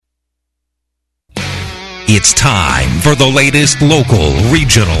It's time for the latest local,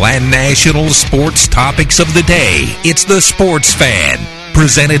 regional, and national sports topics of the day. It's the Sports Fan,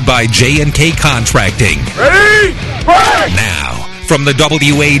 presented by J&K Contracting. Ready? Break! Now, from the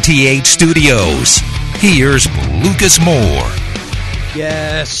WATH studios, here's Lucas Moore.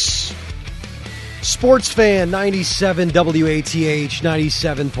 Yes. Sports Fan 97 WATH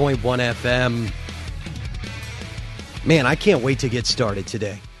 97.1 FM. Man, I can't wait to get started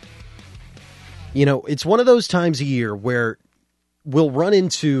today. You know, it's one of those times a year where we'll run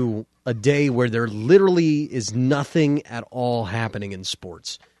into a day where there literally is nothing at all happening in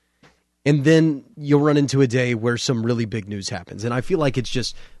sports. And then you'll run into a day where some really big news happens. And I feel like it's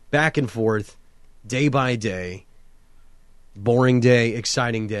just back and forth, day by day, boring day,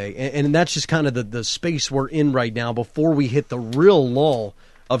 exciting day. And that's just kind of the space we're in right now before we hit the real lull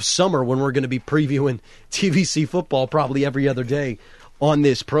of summer when we're going to be previewing TVC football probably every other day on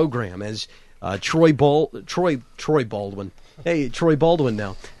this program as Troy Baldwin. Hey, Troy Baldwin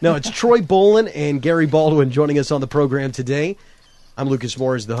now. No, it's Troy Bolin and Gary Baldwin joining us on the program today. I'm Lucas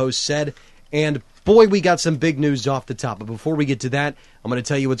Moore, as the host said. And boy, we got some big news off the top. But before we get to that, I'm going to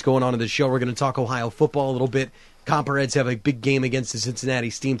tell you what's going on in the show. We're going to talk Ohio football a little bit. Copperheads have a big game against the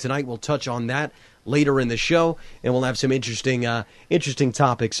Cincinnati Steam tonight. We'll touch on that later in the show. And we'll have some interesting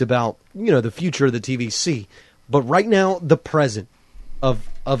topics about, the future of the TVC. But right now, the present of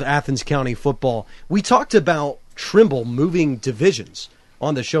Athens County football. We talked about Trimble moving divisions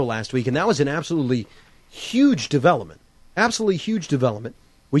on the show last week, and that was an absolutely huge development. Absolutely huge development.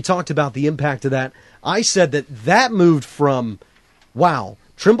 We talked about the impact of that. I said that moved from, wow,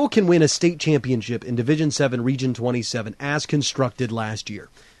 Trimble can win a state championship in Division 7, Region 27, as constructed last year.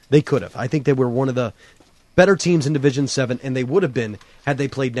 They could have. I think they were one of the better teams in Division 7, and they would have been had they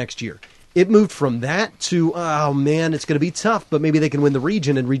played next year. It moved from that to, oh man, it's going to be tough, but maybe they can win the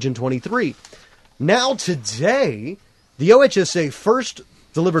region in Region 23. Now today, the OHSA first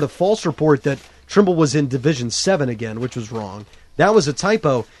delivered a false report that Trimble was in Division 7 again, which was wrong. That was a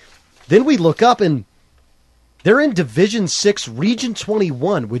typo. Then we look up and they're in Division 6, Region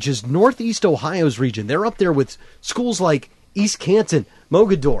 21, which is Northeast Ohio's region. They're up there with schools like East Canton,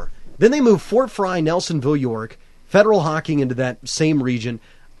 Mogador. Then they move Fort Fry, Nelsonville, York, Federal Hocking into that same region.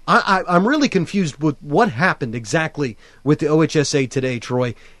 I'm really confused with what happened exactly with the OHSA today,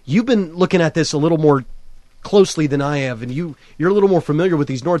 Troy. You've been looking at this a little more closely than I have, and you're a little more familiar with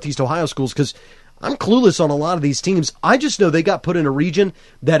these Northeast Ohio schools because I'm clueless on a lot of these teams. I just know they got put in a region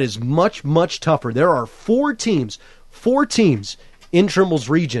that is much, much tougher. There are four teams in Trimble's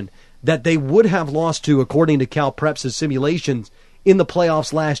region that they would have lost to, according to Cal Preps' simulations, in the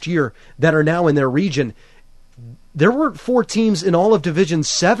playoffs last year that are now in their region. There weren't four teams in all of Division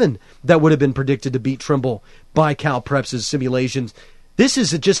 7 that would have been predicted to beat Trimble by Cal Preps' simulations. This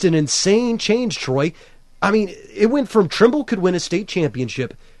is just an insane change, Troy. I mean, it went from Trimble could win a state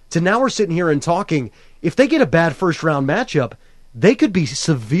championship to now we're sitting here and talking, if they get a bad first-round matchup, they could be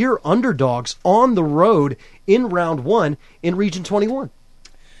severe underdogs on the road in Round 1 in Region 21.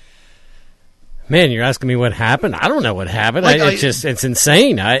 Man, you're asking me what happened? I don't know what happened. It's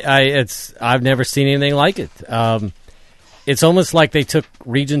insane. I've never seen anything like it. It's almost like they took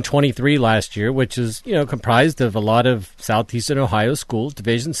Region 23 last year, which is, comprised of a lot of southeastern Ohio schools,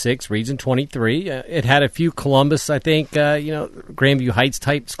 Division 6, Region 23. It had a few Columbus, I think, Grandview Heights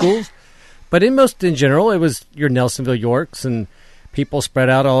type schools. But in general, it was your Nelsonville Yorks and people spread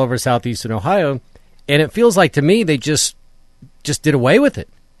out all over southeastern Ohio. And it feels like to me they just did away with it.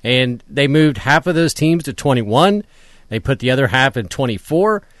 And they moved half of those teams to 21. They put the other half in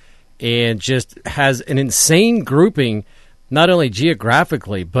 24 and just has an insane grouping, not only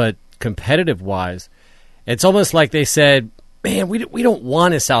geographically, but competitive-wise. It's almost like they said, man, we don't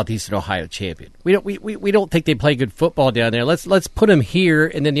want a Southeastern Ohio champion. We don't think they play good football down there. Let's put them here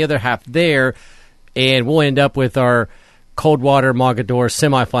and then the other half there, and we'll end up with our Coldwater, Mogador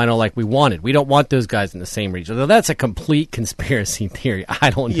semifinal like we wanted. We don't want those guys in the same region. Though that's a complete conspiracy theory. I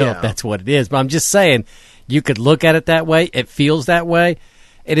don't know if that's what it is, but I'm just saying you could look at it that way. It feels that way.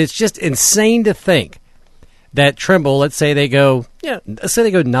 And it's just insane to think that Trimble, let's say they go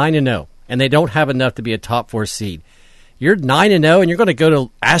 9-0 and they don't have enough to be a top 4 seed. You're 9-0 and you're going to go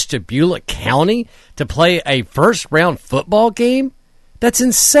to Ashtabula County to play a first round football game? That's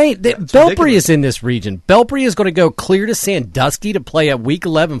insane. Belpre is in this region. Belpre is going to go clear to Sandusky to play a Week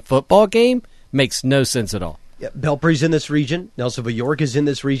 11 football game? Makes no sense at all. Yeah, Belpre's in this region. Nelsonville York is in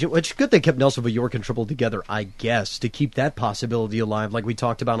this region. Which good they kept Nelsonville York and Trimble together, I guess, to keep that possibility alive like we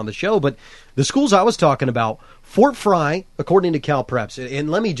talked about on the show. But the schools I was talking about, Fort Fry, according to Cal Preps,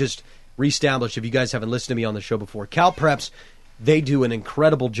 and let me just reestablish if you guys haven't listened to me on the show before, Cal Preps they do an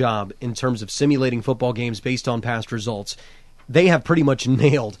incredible job in terms of simulating football games based on past results. They have pretty much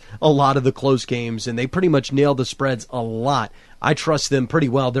nailed a lot of the close games, and they pretty much nailed the spreads a lot. I trust them pretty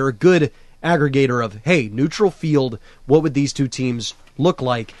well. They're a good aggregator of, hey, neutral field, what would these two teams look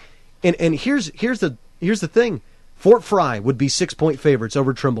like? And here's the thing. Fort Fry would be 6-point favorites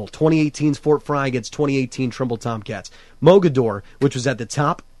over Trimble. 2018's Fort Fry against 2018 Trimble Tomcats. Mogador, which was at the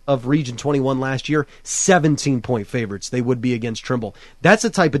top of Region 21 last year, 17-point favorites they would be against Trimble. That's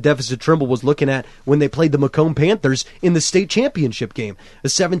the type of deficit Trimble was looking at when they played the Macomb Panthers in the state championship game. A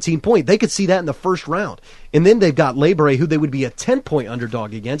 17-point. They could see that in the first round. And then they've got Labray, who they would be a 10-point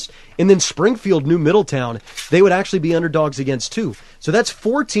underdog against. And then Springfield, New Middletown, they would actually be underdogs against too. So that's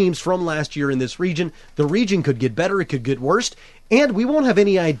 4 teams from last year in this region. The region could get better. It could get worse. And we won't have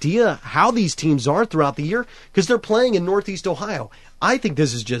any idea how these teams are throughout the year because they're playing in Northeast Ohio. I think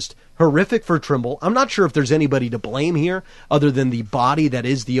this is just horrific for Trimble. I'm not sure if there's anybody to blame here other than the body that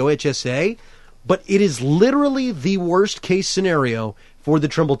is the OHSA, but it is literally the worst case scenario for the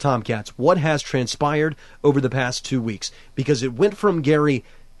Trimble Tomcats, what has transpired over the past 2 weeks. Because it went from, Gary,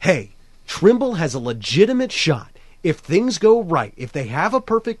 hey, Trimble has a legitimate shot, if things go right, if they have a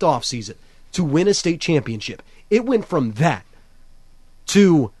perfect offseason, to win a state championship. It went from that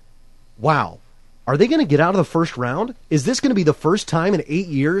to, wow, are they going to get out of the first round? Is this going to be the first time in 8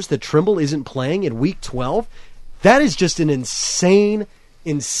 years that Trimble isn't playing in Week 12? That is just an insane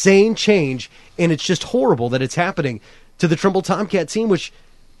change, and it's just horrible that it's happening to the Trimble Tomcat team, which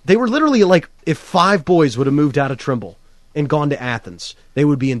they were literally like, if 5 boys would have moved out of Trimble and gone to Athens, they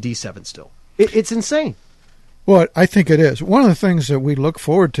would be in D7 still. It's insane. Well, I think it is. One of the things that we look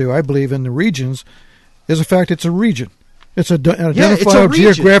forward to, I believe, in the regions is the fact it's a region. It's an identifiable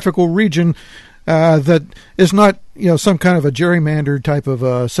geographical region that is not, some kind of a gerrymandered type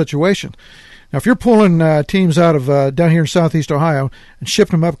of situation. Now, if you're pulling teams out of down here in Southeast Ohio and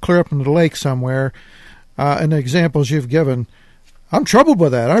shipping them clear up into the lake somewhere, and the examples you've given, I'm troubled by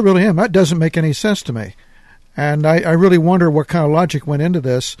that. I really am. That doesn't make any sense to me. And I really wonder what kind of logic went into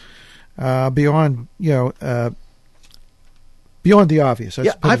this beyond the obvious.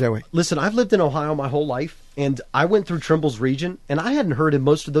 Let's put it that way. Listen, I've lived in Ohio my whole life, and I went through Trimble's region, and I hadn't heard in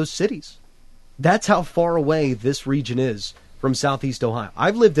most of those cities. That's how far away this region is from Southeast Ohio.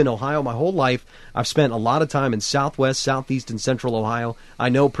 I've lived in Ohio my whole life. I've spent a lot of time in Southwest, Southeast, and Central Ohio. I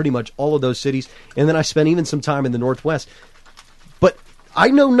know pretty much all of those cities, and then I spent even some time in the Northwest. But I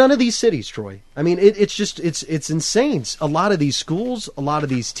know none of these cities, Troy. I mean, it's insane. A lot of these schools, a lot of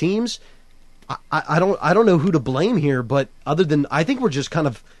these teams, I don't know who to blame here, but other than I think we're just kind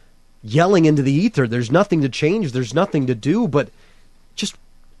of yelling into the ether. There's nothing to change. There's nothing to do, but just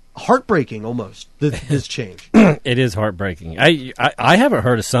heartbreaking almost, this change. It is heartbreaking. I haven't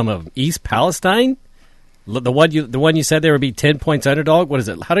heard of some of them. East Palestine, the one you said there would be 10 points underdog. What is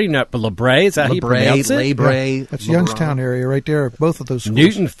it? How do you know? LeBray, is that how you pronounce it? LeBray. Yeah, that's Youngstown area right there. Both of those schools.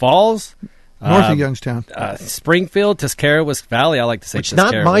 Newton Falls. North of Youngstown. Springfield, Tuscarawas Valley. I like to say it's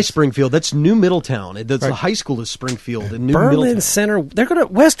not my Springfield. That's New Middletown. The high school is Springfield. And Berlin Middletown. Center. They're going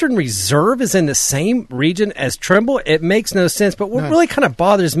to Western Reserve is in the same region as Trimble. It makes no sense. But what really kind of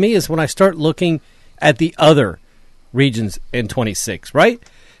bothers me is when I start looking at the other regions in 26, right?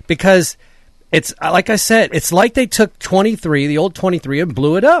 Because it's like I said, it's like they took 23, the old 23, and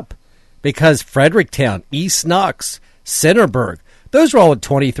blew it up. Because Fredericktown, East Knox, Centerburg. Those are all in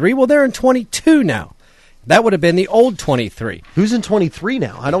 23. Well, they're in 22 now. That would have been the old 23. Who's in 23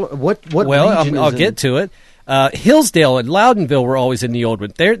 now? I don't. What? Well, I'll get to it. Hillsdale and Loudonville were always in the old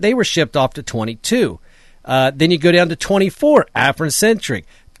one. They were shipped off to 22. Then you go down to 24. Afrin Centric,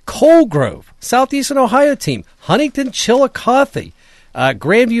 Coal Grove, Southeastern Ohio team, Huntington, Chillicothe,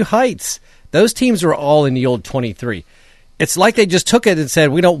 Grandview Heights. Those teams are all in the old 23. It's like they just took it and said,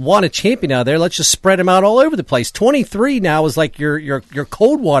 we don't want a champion out there. Let's just spread them out all over the place. 23 now is like your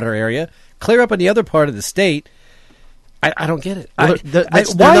cold water area. Clear up in the other part of the state. I don't get it. Well,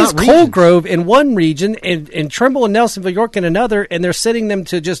 why is Coal Grove in one region and Trimble and Nelsonville, York in another, and they're sending them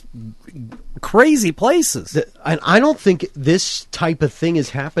to just crazy places? I don't think this type of thing is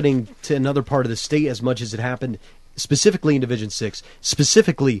happening to another part of the state as much as it happened specifically in Division 6,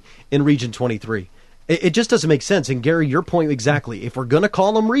 specifically in Region 23. It just doesn't make sense. And, Gary, your point exactly. If we're going to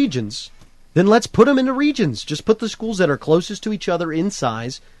call them regions, then let's put them into regions. Just put the schools that are closest to each other in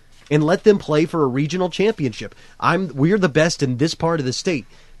size and let them play for a regional championship. We're the best in this part of the state.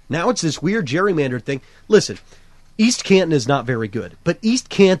 Now it's this weird gerrymandered thing. Listen, East Canton is not very good, but East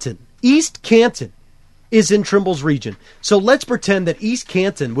Canton is in Trimble's region. So let's pretend that East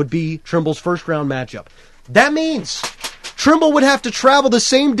Canton would be Trimble's first-round matchup. That means Trimble would have to travel the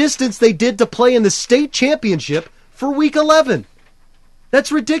same distance they did to play in the state championship for Week 11.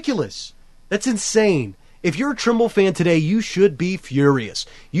 That's ridiculous. That's insane. If you're a Trimble fan today, you should be furious.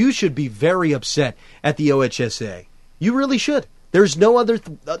 You should be very upset at the OHSA. You really should. There's no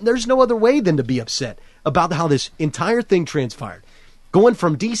other way than to be upset about how this entire thing transpired. Going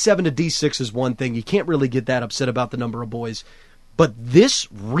from D7 to D6 is one thing. You can't really get that upset about the number of boys. But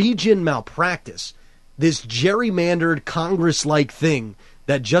this region malpractice, this gerrymandered Congress-like thing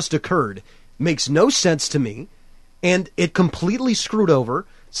that just occurred, makes no sense to me, and it completely screwed over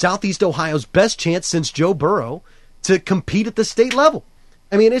Southeast Ohio's best chance since Joe Burrow to compete at the state level.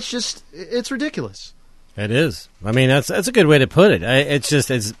 I mean, it's ridiculous. It is. I mean, that's a good way to put it.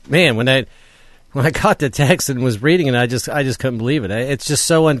 Man, when I got the text and was reading it, I just couldn't believe it. It's just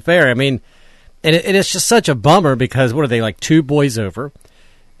so unfair. I mean, and it's just such a bummer because what are they, like 2 boys over?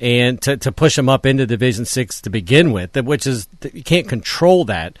 And to push them up into Division VI to begin with, which is, you can't control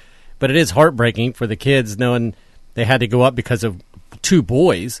that, but it is heartbreaking for the kids knowing they had to go up because of 2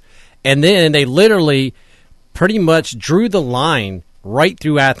 boys. And then they literally pretty much drew the line right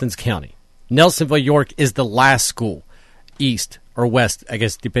through Athens County. Nelsonville York is the last school, east or west, I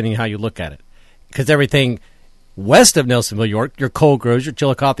guess, depending on how you look at it. Because everything west of Nelsonville York, your Cold Groves, your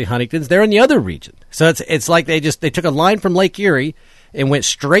Chillicothe Huntingtons, they're in the other region. So it's like they took a line from Lake Erie and went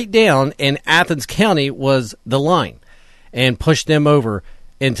straight down, and Athens County was the line and pushed them over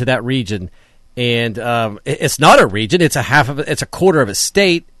into that region. And it's not a region; it's a quarter of a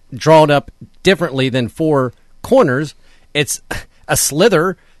state drawn up differently than 4 corners. It's a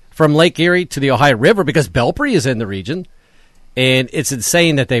slither from Lake Erie to the Ohio River because Belpre is in the region, and it's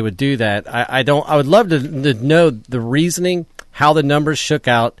insane that they would do that. I would love to know the reasoning, how the numbers shook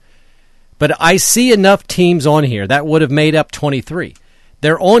out, but I see enough teams on here that would have made up 23.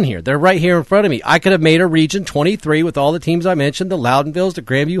 They're on here. They're right here in front of me. I could have made a region 23 with all the teams I mentioned, the Loudonvilles, the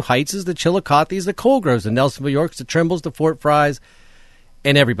Grandview Heightses, the Chillicothe's, the Cold Groves, the Nelsonville Yorks, the Trimbles, the Fort Fries,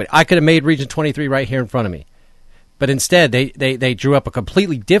 and everybody. I could have made region 23 right here in front of me. But instead, they drew up a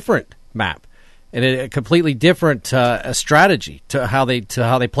completely different map and a completely different strategy to how they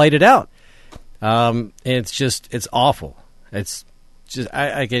played it out. It's awful. It's just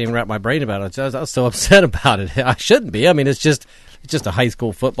I can't even wrap my brain about it. I was so upset about it. I shouldn't be. I mean, it's just a high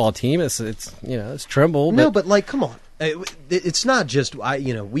school football team. It's Trimble. No, but like, come on. It's not just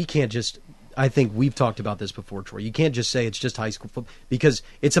we can't just. I think we've talked about this before, Troy. You can't just say it's just high school football because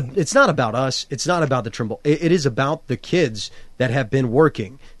it's not about us. It's not about the Trimble. It is about the kids that have been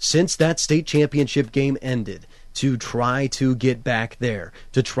working since that state championship game ended to try to get back there,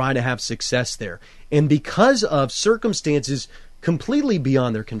 to try to have success there. And because of circumstances completely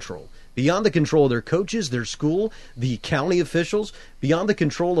beyond their control, beyond the control of their coaches, their school, the county officials, beyond the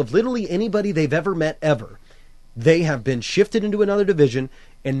control of literally anybody they've ever met ever, they have been shifted into another division,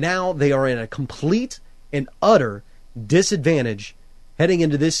 and now they are in a complete and utter disadvantage heading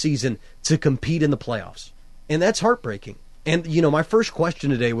into this season to compete in the playoffs. And that's heartbreaking. And, my first question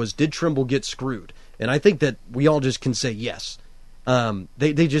today was, did Trimble get screwed? And I think that we all just can say yes.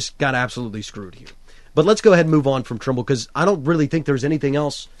 They just got absolutely screwed here. But let's go ahead and move on from Trimble because I don't really think there's anything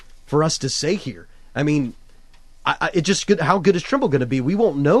else for us to say here. I mean, how good is Trimble going to be? We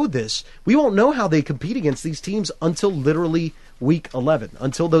won't know this. We won't know how they compete against these teams until literally week 11,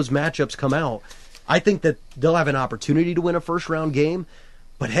 until those matchups come out. I think that they'll have an opportunity to win a first-round game.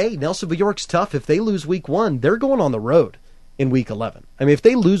 But, hey, Nelsonville York's tough. If they lose week 1, they're going on the road in week 11. I mean, if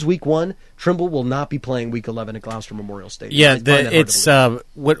they lose week 1, Trimble will not be playing week 11 at Gloucester Memorial Stadium. Yeah,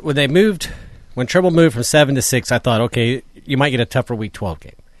 when Trimble moved from 7 to 6, I thought, okay, you might get a tougher week 12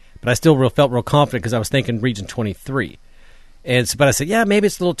 game. But I still felt real confident because I was thinking Region 23. But I said, yeah, maybe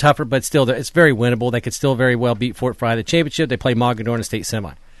it's a little tougher, but still, it's very winnable. They could still very well beat Fort Fry. The championship, they play Mogadore in a state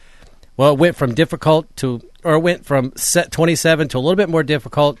semi. Well, it went from 27 to a little bit more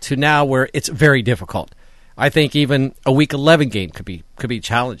difficult to now where it's very difficult. I think even a week 11 game could be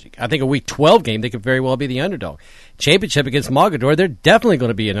challenging. I think a week 12 game, they could very well be the underdog. Championship against Mogadore, they're definitely going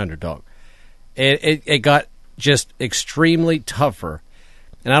to be an underdog. It got just extremely tougher.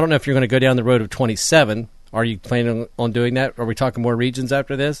 And I don't know if you're going to go down the road of 27. Are you planning on doing that? Are we talking more regions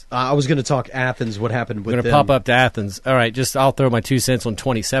after this? I was going to talk Athens, what happened with them. We're going to pop up to Athens. All right, I'll throw my 2 cents on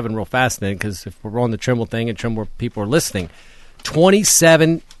 27 real fast then, because if we're on the Trimble thing and Trimble people are listening,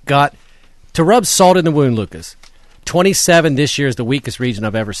 27 got, to rub salt in the wound, Lucas, 27 this year is the weakest region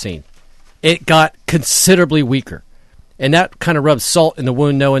I've ever seen. It got considerably weaker. And that kind of rubs salt in the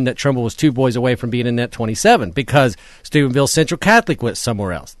wound knowing that Trimble was 2 boys away from being in that 27 because Steubenville Central Catholic went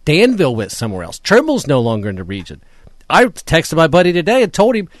somewhere else. Danville went somewhere else. Trimble's no longer in the region. I texted my buddy today and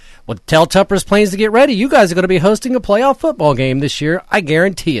told him, well, tell Tupper's Plains to get ready. You guys are going to be hosting a playoff football game this year. I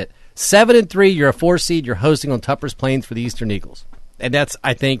guarantee it. 7-3, you're a 4 seed. You're hosting on Tupper's Plains for the Eastern Eagles. And that's,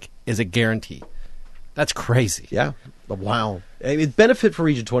 I think, is a guarantee. That's crazy. Yeah. Wow. It's benefit for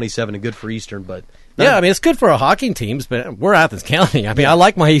Region 27 and good for Eastern, but... Yeah, I mean, it's good for our hockey teams, but we're Athens County. I mean, I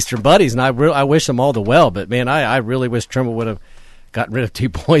like my Eastern buddies, and I wish them all the well, but, man, I really wish Trimble would have gotten rid of 2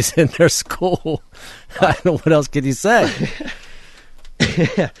 boys in their school. I don't know, what else could you say?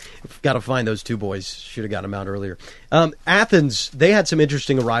 Got to find those 2 boys. Should have got them out earlier. Athens, they had some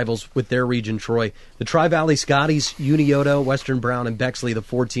interesting arrivals with their region, Troy. The Tri-Valley Scotties, Unioto, Western Brown, and Bexley, the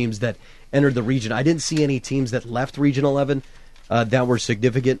 4 teams that entered the region. I didn't see any teams that left Region 11 that were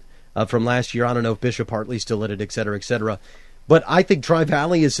significant from last year. I don't know if Bishop Hartley's still in it, et cetera, et cetera. But I think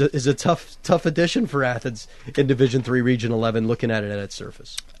Tri-Valley is a tough addition for Athens in Division III Region 11, looking at it at its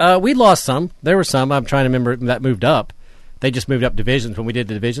surface. We lost some. There were some. I'm trying to remember that moved up. They just moved up divisions when we did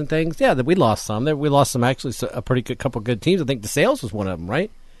the division things. Yeah, we lost some. We lost some, actually, a pretty good couple of good teams. I think DeSales was one of them,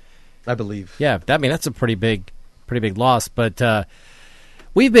 right? I believe. Yeah, that's a pretty big loss. But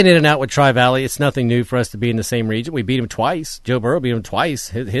we've been in and out with Tri-Valley. It's nothing new for us to be in the same region. We beat them twice. Joe Burrow beat them twice,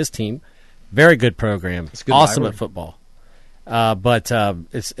 his team. Very good program. Good awesome at football. But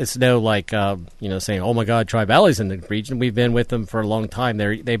it's no saying, oh, my God, Tri-Valley's in the region. We've been with them for a long time.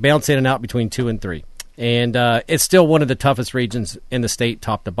 They bounce in and out between 2 and 3. And it's still one of the toughest regions in the state,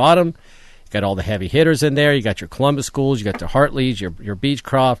 top to bottom. You got all the heavy hitters in there. You got your Columbus schools. You got the Hartleys, your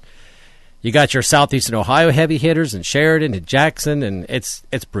Beechcroft. You got your Southeastern Ohio heavy hitters and Sheridan and Jackson, and it's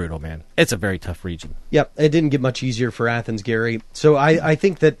brutal, man. It's a very tough region. Yep, it didn't get much easier for Athens, Gary. So I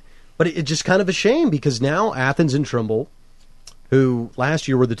think that, but it's just kind of a shame because now Athens and Trimble, who last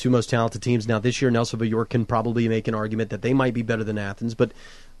year were the 2 most talented teams, now this year Nelsonville York can probably make an argument that they might be better than Athens, but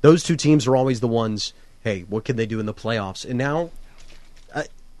those 2 teams are always the ones, hey, what can they do in the playoffs? And now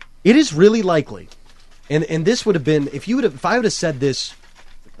it is really likely, and this would have been, if I would have said this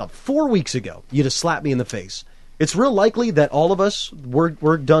 4 weeks ago, you'd have slapped me in the face. It's real likely that all of us,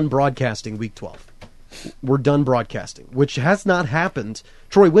 we're done broadcasting Week 12. We're done broadcasting, which has not happened.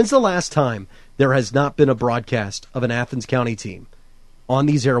 Troy, when's the last time there has not been a broadcast of an Athens County team on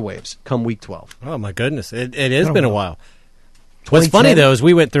these airwaves come Week 12? Oh, my goodness. It has been a while. What's funny, though, is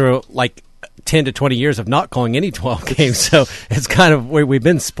we went through, 10 to 20 years of not calling any 12 games, so it's kind of where we've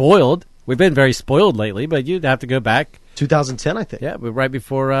been spoiled. We've been very spoiled lately, but you'd have to go back. 2010, I think. Yeah, right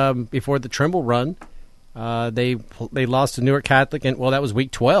before the Trimble run, they lost to Newark Catholic, and that was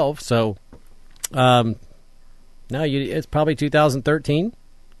Week 12. So, it's probably 2013,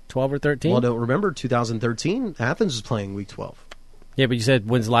 12 or 13. Well, don't remember 2013. Athens was playing Week 12. Yeah, but you said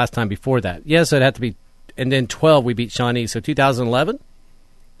when's the last time before that? Yeah, so it'd have to be, and then 12 we beat Shawnee. So 2011.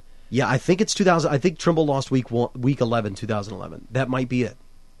 Yeah, I think it's 2000. I think Trimble lost week 11, 2011. That might be it.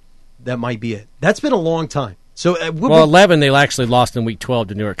 That's been a long time. So 11 they actually lost in Week 12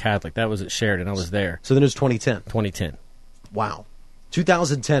 to Newark Catholic. That was at Sheridan. I was there. So then it was 2010. 2010. Wow.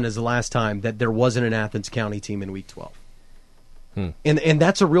 2010 is the last time that there wasn't an Athens County team in Week 12. And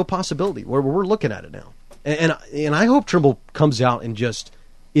that's a real possibility. We're looking at it now. And I hope Trimble comes out and just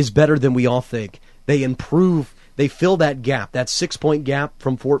is better than we all think. They improve. They fill that gap, that 6-point gap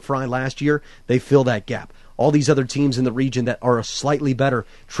from Fort Fry last year. They fill that gap. All these other teams in the region that are slightly better,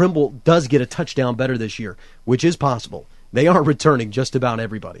 Trimble does get a touchdown better this year, which is possible. They are returning just about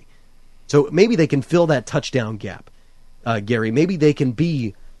everybody. So maybe they can fill that touchdown gap, Gary. Maybe they can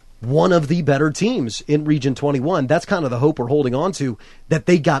be one of the better teams in Region 21. That's kind of the hope we're holding on to, that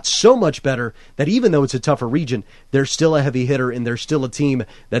they got so much better that even though it's a tougher region, they're still a heavy hitter and they're still a team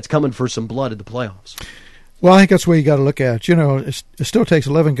that's coming for some blood at the playoffs. Well, I think that's the way you got to look at it. It still takes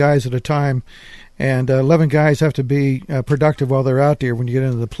 11 guys at a time, and 11 guys have to be productive while they're out there when you get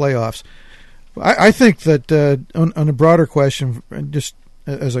into the playoffs. I think that on a broader question, just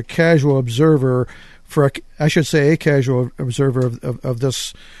as a casual observer, a casual observer of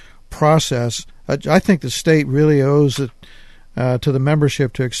this process, I think the state really owes it to the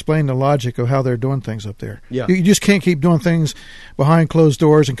membership to explain the logic of how they're doing things up there. Yeah. You just can't keep doing things behind closed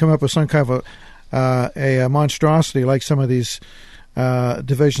doors and come up with some kind of a monstrosity like some of these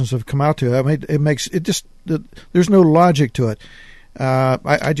divisions have come out to. I mean, there's no logic to it.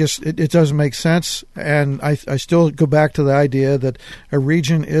 It doesn't make sense, and I still go back to the idea that a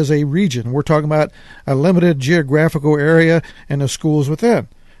region is a region. We're talking about a limited geographical area and the schools within.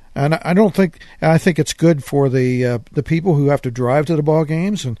 And I think it's good for the people who have to drive to the ball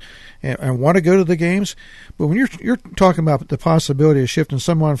games and want to go to the games. But when you're talking about the possibility of shifting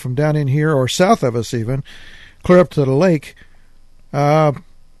someone from down in here or south of us even clear up to the lake,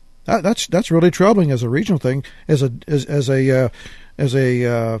 that's really troubling as a regional thing, as a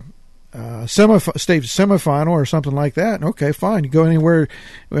state semifinal or something like that. Okay, fine. You go anywhere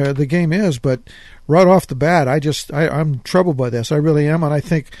the game is, but right off the bat, I'm troubled by this. I really am, and I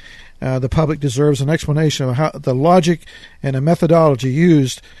think the public deserves an explanation of how the logic and the methodology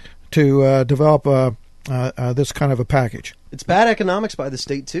used to develop this kind of a package. It's bad economics by the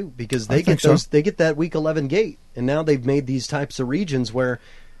state too, because they get that Week 11 gate, and now they've made these types of regions where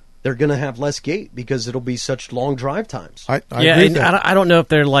they're going to have less gate because it'll be such long drive times. I agree with that. I don't know if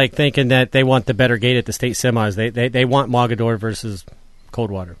they're like thinking that they want the better gate at the state semis. They want Mogadore versus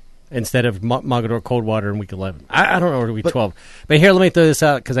Coldwater instead of Mogadore Coldwater in Week 11. I don't know, Week 12. But here, let me throw this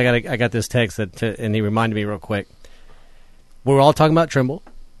out because I got this text and he reminded me real quick. We're all talking about Trimble.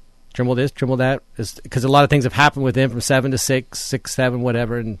 Trimble this, Trimble that, because a lot of things have happened with him from 7 to 6, 6, 7,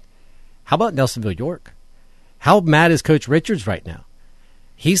 whatever. And how about Nelsonville York? How mad is Coach Richards right now?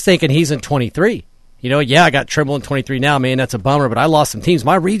 He's thinking he's in 23. I got Trimble in 23 now, man. That's a bummer, but I lost some teams.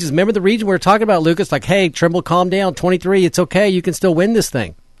 My regions, remember the region we were talking about, Lucas? Like, hey, Trimble, calm down. 23, it's okay. You can still win this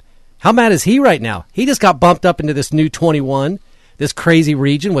thing. How mad is he right now? He just got bumped up into this new 21, this crazy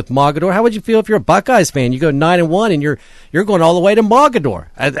region with Mogadore. How would you feel if you're a Buckeyes fan? You go 9-1, and you're going all the way to Mogadore,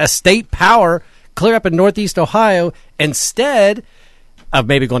 a state power clear up in Northeast Ohio, instead of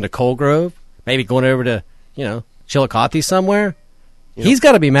maybe going to Cold Grove, maybe going over to, Chillicothe somewhere. He's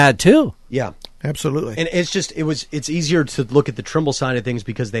got to be mad too. Yeah, absolutely. And it's easier to look at the Trimble side of things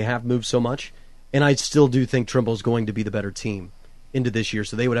because they have moved so much, and I still do think Trimble's going to be the better team into this year,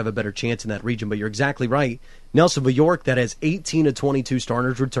 so they would have a better chance in that region. But you're exactly right. Nelsonville York, that has 18 of 22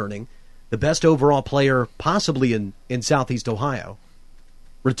 starters returning, the best overall player possibly in Southeast Ohio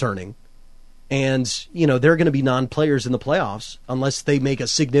returning, and they're going to be non-players in the playoffs unless they make a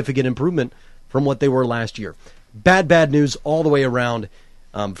significant improvement from what they were last year. Bad news all the way around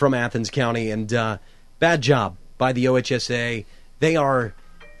from Athens County, and bad job by the OHSA. They are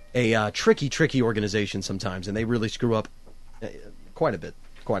a tricky organization sometimes, and they really screw up quite a bit.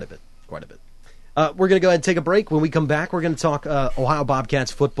 We're going to go ahead and take a break. When we come back, we're going to talk Ohio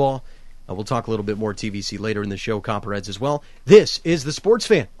Bobcats football. We'll talk a little bit more TVC later in the show, Copperheads as well. This is The Sports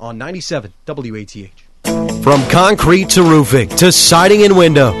Fan on 97 WATH. From concrete to roofing to siding and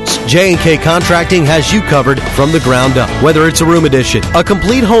windows, J&K Contracting has you covered from the ground up. Whether it's a room addition, a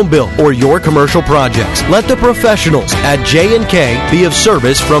complete home build, or your commercial projects, let the professionals at J&K be of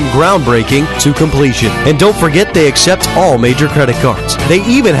service from groundbreaking to completion. And don't forget they accept all major credit cards. They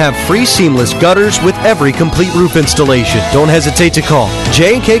even have free seamless gutters with every complete roof installation. Don't hesitate to call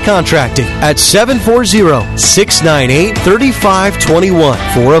J&K Contracting at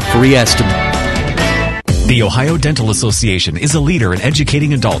 740-698-3521 for a free estimate. The Ohio Dental Association is a leader in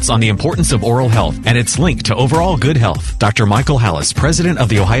educating adults on the importance of oral health and its link to overall good health. Dr. Michael Hallis, president of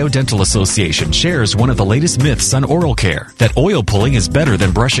the Ohio Dental Association, shares one of the latest myths on oral care, that oil pulling is better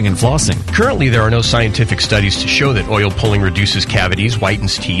than brushing and flossing. Currently, there are no scientific studies to show that oil pulling reduces cavities,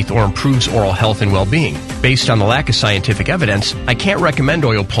 whitens teeth, or improves oral health and well-being. Based on the lack of scientific evidence, I can't recommend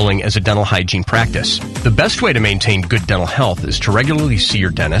oil pulling as a dental hygiene practice. The best way to maintain good dental health is to regularly see your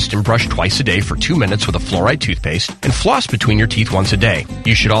dentist and brush twice a day for 2 minutes with a fluoride toothpaste and floss between your teeth once a day.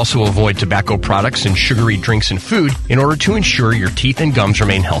 You should also avoid tobacco products and sugary drinks and food in order to ensure your teeth and gums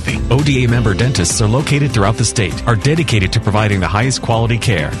remain healthy. ODA member dentists are located throughout the state, are dedicated to providing the highest quality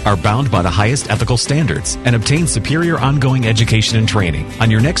care, are bound by the highest ethical standards, and obtain superior ongoing education and training. On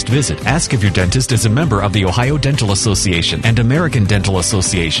your next visit, ask if your dentist is a member of the Ohio Dental Association and American Dental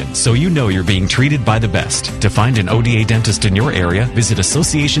Association, so you know you're being treated by the best. To find an ODA dentist in your area, visit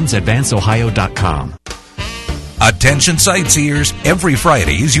associationsadvanceohio.com. Attention sightseers, every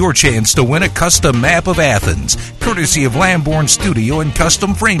Friday is your chance to win a custom map of Athens, courtesy of Lamborn Studio and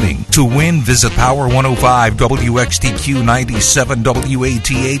Custom Framing. To win, visit Power 105 WXTQ 97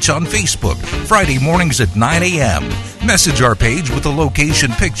 WATH on Facebook, Friday mornings at 9 a.m. Message our page with the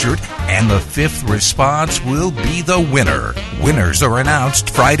location pictured, and the fifth response will be the winner. Winners are announced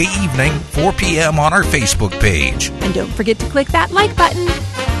Friday evening, 4 p.m. on our Facebook page. And don't forget to click that like button.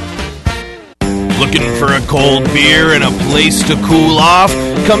 Looking for a cold beer and a place to cool off?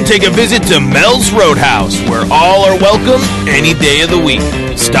 Come take a visit to Mel's Roadhouse, where all are welcome any day of the week.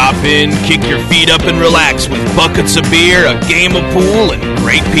 Stop in, kick your feet up, and relax with buckets of beer, a game of pool, and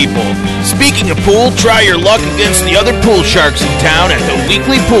great people. Speaking of pool, try your luck against the other pool sharks in town at the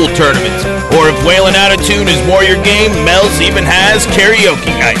weekly pool tournaments. Or if wailing out of tune is more your game, Mel's even has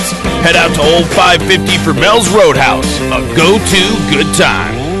karaoke nights. Head out to Old 550 for Mel's Roadhouse, a go-to good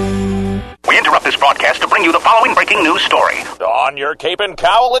time. We interrupt this broadcast to bring you the following breaking news story. On your cape and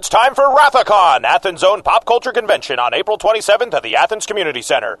cowl, it's time for Rathacon, Athens' own pop culture convention on April 27th at the Athens Community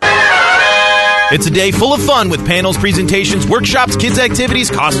Center. It's a day full of fun with panels, presentations, workshops, kids' activities,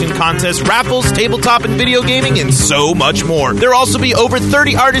 costume contests, raffles, tabletop and video gaming, and so much more. There'll also be over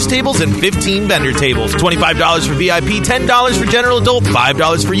 30 artist tables and 15 vendor tables. $25 for VIP, $10 for general adult,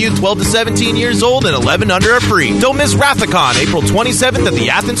 $5 for youth 12 to 17 years old, and 11 under are free. Don't miss Rathacon, April 27th at the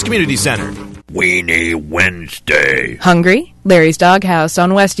Athens Community Center. Weenie Wednesday. Hungry? Larry's Doghouse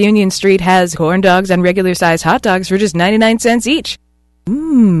on West Union Street has corn dogs and regular-sized hot dogs for just 99 cents each.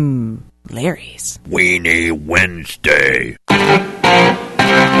 Larry's. Weenie Wednesday.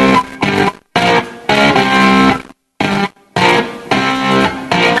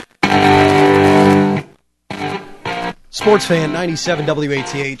 Sports Fan 97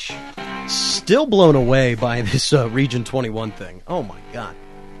 WATH. Still blown away by this Region 21 thing. Oh, my God.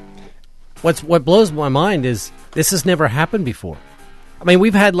 What blows my mind is this has never happened before. I mean,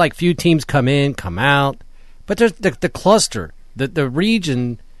 we've had like few teams come in, come out, but there's the cluster, the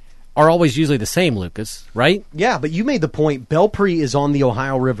region are always usually the same, Lucas, right? Yeah, but you made the point. Belpre is on the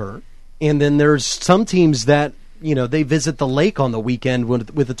Ohio River, and then there's some teams that, you know, they visit the lake on the weekend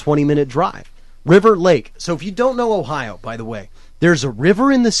with a 20-minute drive. River, lake. So if you don't know Ohio, by the way, there's a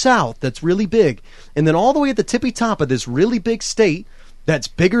river in the south that's really big, and then all the way at the tippy top of this really big state that's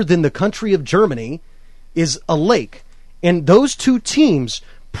bigger than the country of Germany is a lake. And those two teams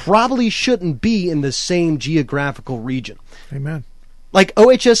probably shouldn't be in the same geographical region. Amen. Like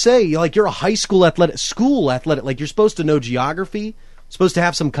OHSA, like you're a high school athletic, like you're supposed to know geography, supposed to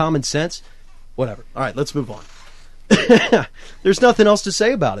have some common sense. Whatever. All right, let's move on. There's nothing else to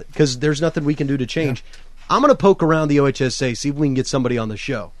say about it because there's nothing we can do to change. Yeah. I'm going to poke around the OHSA, see if we can get somebody on the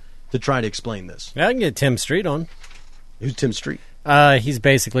show to try to explain this. Yeah, I can get Tim Street on. Who's Tim Street? He's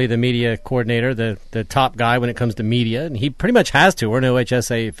basically the media coordinator, the top guy when it comes to media, and he pretty much has to. We're an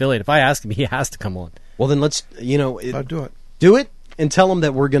OHSA affiliate. If I ask him, he has to come on. Well, then let's, I'll do it. Do it and tell him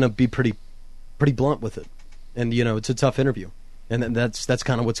that we're going to be pretty blunt with it. And, it's a tough interview. And that's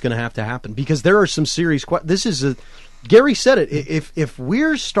kind of what's going to have to happen because there are some serious questions. Gary said it. If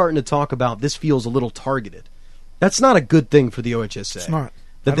we're starting to talk about this feels a little targeted, that's not a good thing for the OHSA. It's not.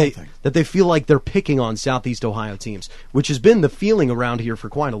 That they feel like they're picking on Southeast Ohio teams, which has been the feeling around here for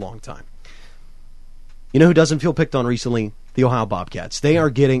quite a long time. You know who doesn't feel picked on recently? The Ohio Bobcats. They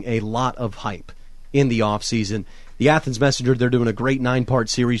are getting a lot of hype in the offseason. The Athens Messenger, they're doing a great 9-part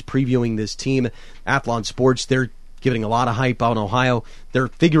series previewing this team. Athlon Sports, they're giving a lot of hype on Ohio. They're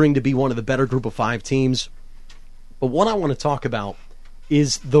figuring to be one of the better group of 5 teams. But what I want to talk about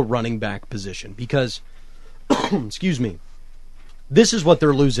is the running back position because, excuse me, this is what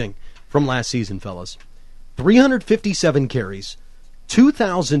they're losing from last season, fellas. 357 carries,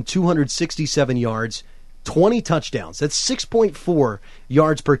 2,267 yards, 20 touchdowns. That's 6.4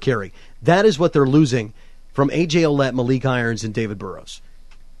 yards per carry. That is what they're losing from A.J. Ouellette, Malik Irons, and David Burrows.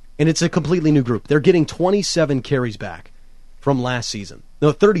 And it's a completely new group. They're getting 27 carries back from last season.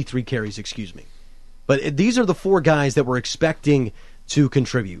 No, 33 carries, excuse me. But these are the 4 guys that we're expecting to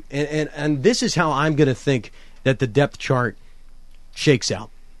contribute. And this is how I'm going to think that the depth chart shakes out.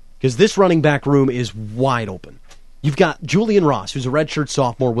 Because this running back room is wide open. You've got Julian Ross, who's a redshirt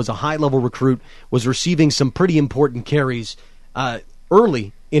sophomore, was a high-level recruit, was receiving some pretty important carries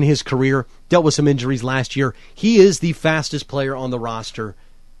early in his career, dealt with some injuries last year. He is the fastest player on the roster,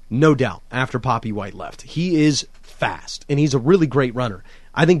 no doubt, after Poppy White left. He is fast, and he's a really great runner.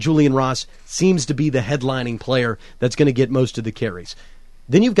 I think Julian Ross seems to be the headlining player that's going to get most of the carries.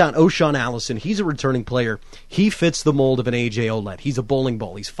 Then you've got O'Shawn Allison. He's a returning player. He fits the mold of an A.J. Ouellette. He's a bowling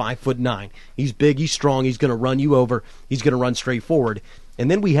ball. He's 5'9". He's big. He's strong. He's going to run you over. He's going to run straight forward.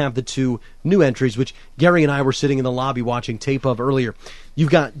 And then we have the 2 new entries, which Gary and I were sitting in the lobby watching tape of earlier.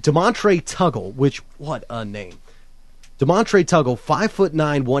 You've got Demontre Tuggle, which, what a name. Demontre Tuggle, 5'9",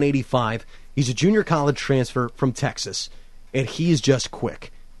 185. He's a junior college transfer from Texas, and he is just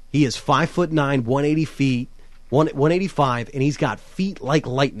quick. He is 5'9", 185, and he's got feet like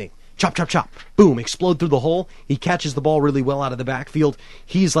lightning. Chop, chop, chop. Boom, explode through the hole. He catches the ball really well out of the backfield.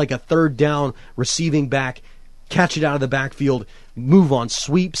 He's like a third down receiving back. Catch it out of the backfield, move on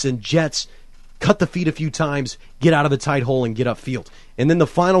sweeps and jets, cut the feet a few times, get out of a tight hole, and get upfield. And then the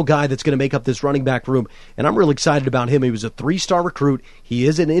final guy that's going to make up this running back room, and I'm really excited about him. He was a 3-star recruit. He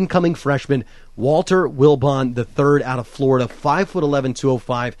is an incoming freshman. Walter Wilbon III out of Florida, 5'11",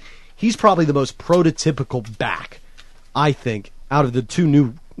 205. He's probably the most prototypical back, I think, out of the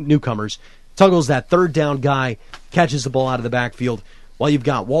 2 newcomers. Tuggle's that third down guy, catches the ball out of the backfield, while you've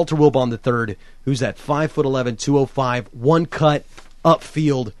got Walter Wilbon III, who's at 5'11", 205, one cut,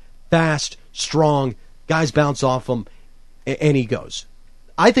 upfield, fast, strong, guys bounce off him, and he goes.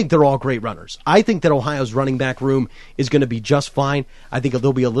 I think they're all great runners. I think that Ohio's running back room is going to be just fine. I think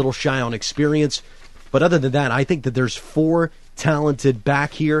they'll be a little shy on experience. But other than that, I think that there's 4 talented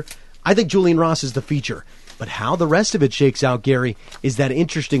back here. I think Julian Ross is the feature. But how the rest of it shakes out, Gary, is that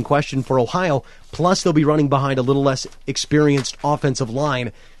interesting question for Ohio. Plus, they'll be running behind a little less experienced offensive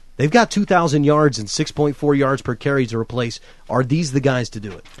line. They've got 2,000 yards and 6.4 yards per carry to replace. Are these the guys to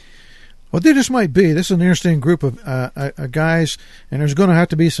do it? Well, they just might be. This is an interesting group of guys, and there's going to have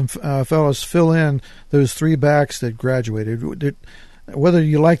to be some fellas fill in those 3 backs that graduated. Whether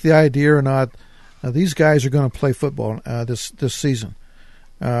you like the idea or not, these guys are going to play football this season.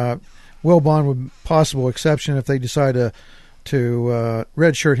 Wilbon would be possible exception if they decide to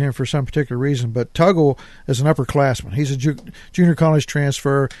redshirt him for some particular reason. But Tuggle is an upperclassman. He's a junior college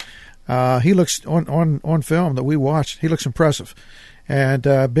transfer. He looks on film that we watched. He looks impressive, and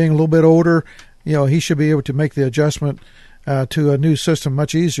being a little bit older, he should be able to make the adjustment to a new system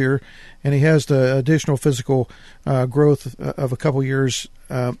much easier. And he has the additional physical growth of a couple years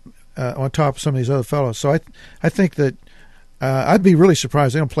on top of some of these other fellows. So I think that I'd be really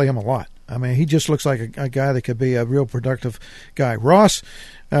surprised they don't play him a lot. I mean, he just looks like a guy that could be a real productive guy. Ross,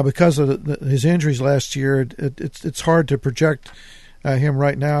 because of his injuries last year, it's hard to project him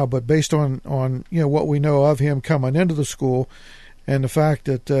right now. But based on what we know of him coming into the school, and the fact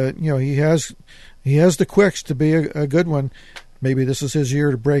that he has the quicks to be a good one, maybe this is his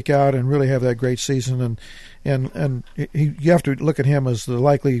year to break out and really have that great season. And you have to look at him as the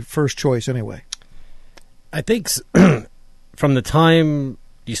likely first choice anyway. I think from the time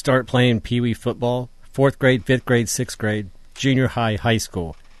you start playing Pee Wee football, 4th grade, 5th grade, 6th grade, junior high, high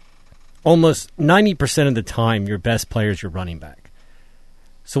school, almost 90% of the time your best player is your running back.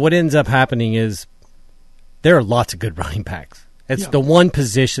 So what ends up happening is there are lots of good running backs. It's the one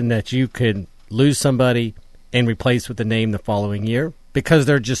position that you could lose somebody and replace with a name the following year because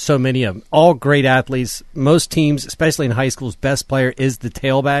there are just so many of them. All great athletes. Most teams, especially in high school's best player is the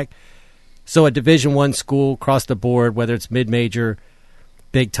tailback. So a Division I school across the board, whether it's mid-major,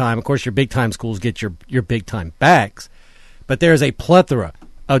 big time. Of course, your big time schools get your big time backs, but there's a plethora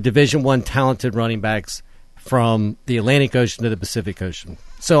of Division I talented running backs from the Atlantic Ocean to the Pacific Ocean.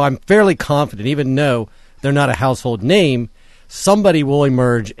 So I'm fairly confident, even though they're not a household name, somebody will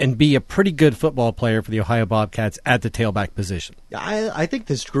emerge and be a pretty good football player for the Ohio Bobcats at the tailback position. I think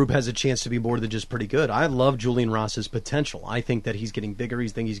this group has a chance to be more than just pretty good. I love Julian Ross's potential. I think that he's getting bigger. I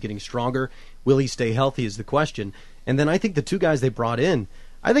think he's getting stronger. Will he stay healthy is the question. And then I think the 2 guys they brought in,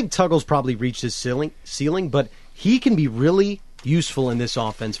 I think Tuggle's probably reached his ceiling, but he can be really useful in this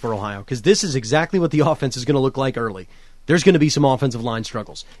offense for Ohio because this is exactly what the offense is going to look like early. There's going to be some offensive line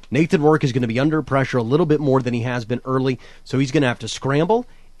struggles. Nathan Rourke is going to be under pressure a little bit more than he has been early, so he's going to have to scramble,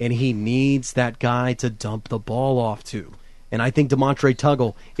 and he needs that guy to dump the ball off to. And I think Demontre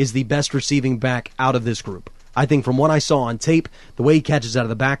Tuggle is the best receiving back out of this group. I think from what I saw on tape, the way he catches out of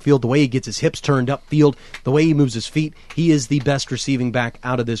the backfield, the way he gets his hips turned upfield, the way he moves his feet, he is the best receiving back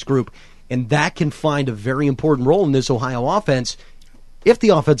out of this group. And that can find a very important role in this Ohio offense if the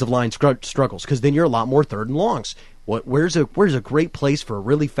offensive line struggles, because then you're a lot more 3rd and longs. Where's a great place for a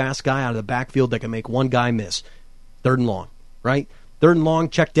really fast guy out of the backfield that can make one guy miss? 3rd and long, right? 3rd and long,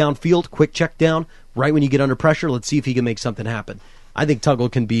 check downfield, quick check down, right when you get under pressure, let's see if he can make something happen. I think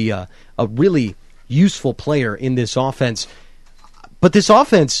Tuggle can be a really useful player in this offense. But this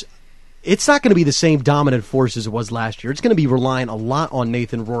offense, it's not going to be the same dominant force as it was last year. It's going to be relying a lot on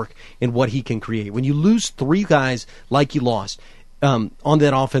Nathan Rourke and what he can create. When you lose 3 guys like you lost on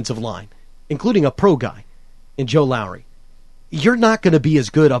that offensive line, including a pro guy in Joe Lowry, you're not going to be as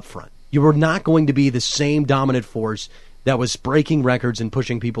good up front. You are not going to be the same dominant force that was breaking records and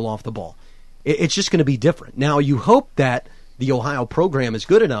pushing people off the ball. It's just going to be different. Now, you hope that the Ohio program is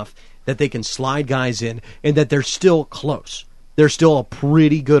good enough that they can slide guys in and that they're still close. They're still a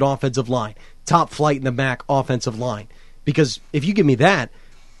pretty good offensive line, top flight in the MAC offensive line. Because if you give me that,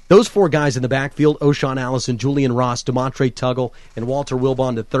 those 4 guys in the backfield, O'Shawn Allison, Julian Ross, Demontre Tuggle, and Walter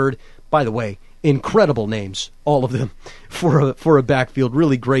Wilbon III, by the way, incredible names, all of them, for a backfield.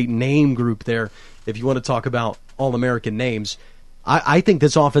 Really great name group there, if you want to talk about All-American names. I think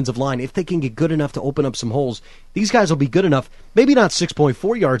this offensive line, if they can get good enough to open up some holes, these guys will be good enough, maybe not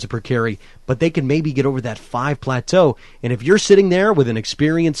 6.4 yards per carry, but they can maybe get over that 5 plateau. And if you're sitting there with an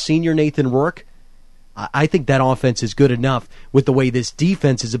experienced senior Nathan Rourke, I think that offense is good enough with the way this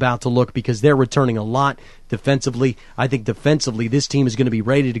defense is about to look because they're returning a lot defensively. I think defensively this team is going to be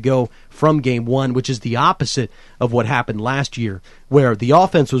ready to go from game 1, which is the opposite of what happened last year, where the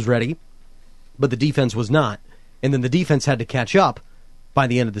offense was ready, but the defense was not. And then the defense had to catch up by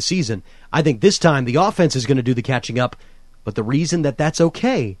the end of the season. I think this time the offense is going to do the catching up, But the reason that that's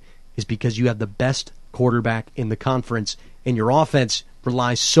okay is because you have the best quarterback in the conference, and your offense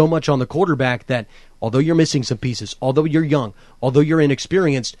relies so much on the quarterback that although you're missing some pieces, although you're young, although you're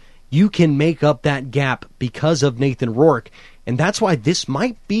inexperienced, you can make up that gap because of Nathan Rourke. And that's why this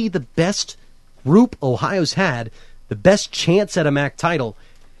might be the best group Ohio's had, the best chance at a MAC title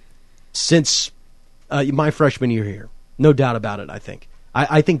since my freshman year here. No doubt about it, I think.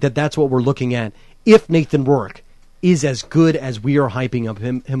 I think that that's what we're looking at if Nathan Rourke is as good as we are hyping up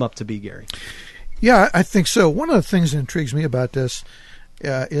him up to be, Gary. Yeah, I think so. One of the things that intrigues me about this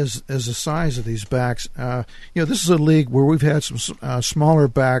is the size of these backs. This is a league where we've had some smaller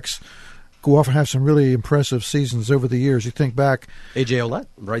backs go off and have some really impressive seasons over the years. You think back, AJ Ouellette,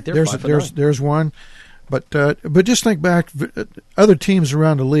 right there. There's one, but just think back. Other teams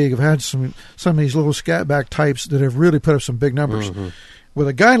around the league have had some of these little scat back types that have really put up some big numbers. Mm-hmm. With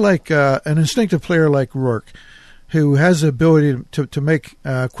a guy like an instinctive player like Rourke, who has the ability to make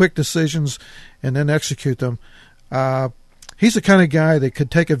quick decisions and then execute them. He's the kind of guy that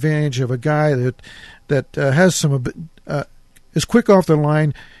could take advantage of a guy that has some is quick off the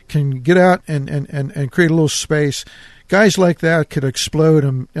line, can get out and create a little space. Guys like that could explode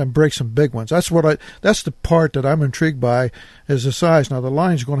and break some big ones. That's the part that I'm intrigued by is the size. Now the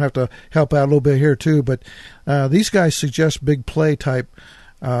line's going to have to help out a little bit here too, but these guys suggest big play type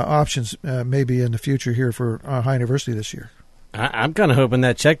options maybe in the future here for Ohio University this year. I'm kind of hoping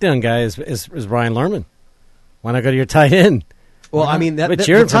that check down guy is Ryan Lerman. Why not go to your tight end? Well, I mean, the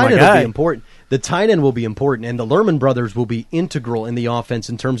tight end will be important. The tight end will be important, and the Lerman brothers will be integral in the offense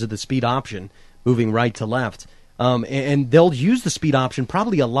in terms of the speed option, moving right to left. And they'll use the speed option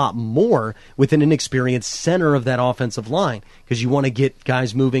probably a lot more with an inexperienced center of that offensive line because you want to get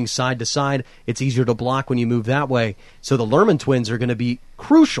guys moving side to side. It's easier to block when you move that way. So the Lerman twins are going to be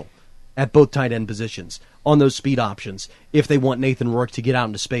crucial at both tight end positions on those speed options if they want Nathan Rourke to get out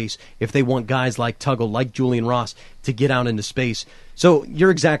into space, if they want guys like Tuggle, like Julian Ross to get out into space. So you're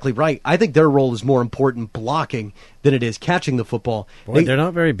exactly right. I think their role is more important blocking than it is catching the football. Boy, they're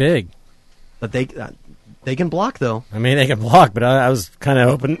not very big. But they can block, though. I mean, they can block, but I was kind of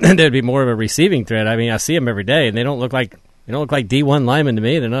hoping there'd be more of a receiving threat. I mean, I see them every day, and they don't look like D1 linemen to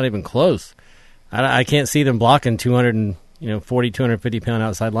me. They're not even close. I can't see them blocking 240, 250-pound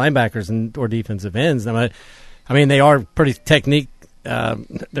outside linebackers or defensive ends. I mean, they are pretty technique.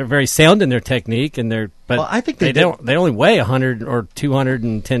 They're very sound in their technique, but I think they only weigh 100 or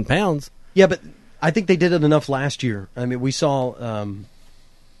 210 pounds. Yeah, but I think they did it enough last year. I mean, we saw.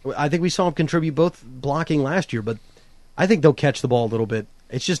 I think we saw him contribute both blocking last year, but I think they'll catch the ball a little bit.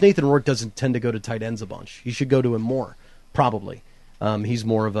 It's just Nathan Rourke doesn't tend to go to tight ends a bunch. You should go to him more, probably. He's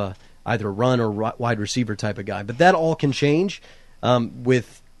more of either a run or wide receiver type of guy. But that all can change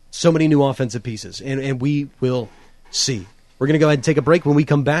with so many new offensive pieces, and we will see. We're going to go ahead and take a break. When we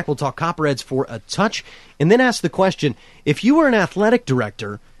come back, we'll talk Copperheads for a touch, and then ask the question, if you were an athletic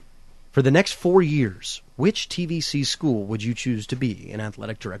director for the next 4 years, which TVC school would you choose to be an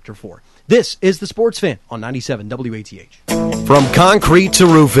athletic director for? This is The Sports Fan on 97 WATH. From concrete to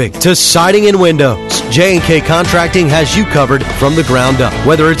roofing to siding and windows, J&K Contracting has you covered from the ground up.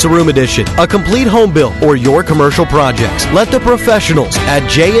 Whether it's a room addition, a complete home build, or your commercial projects, let the professionals at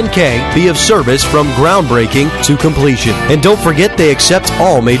J&K be of service from groundbreaking to completion. And don't forget they accept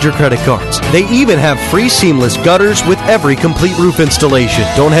all major credit cards. They even have free seamless gutters with every complete roof installation.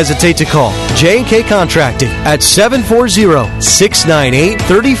 Don't hesitate to call J&K Contracting at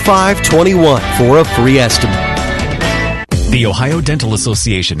 740-698-3521 for a free estimate. The Ohio Dental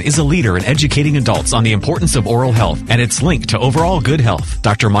Association is a leader in educating adults on the importance of oral health and its link to overall good health.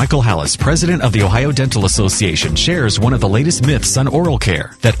 Dr. Michael Hallis, president of the Ohio Dental Association, shares one of the latest myths on oral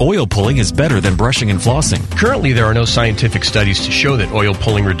care, that oil pulling is better than brushing and flossing. Currently, there are no scientific studies to show that oil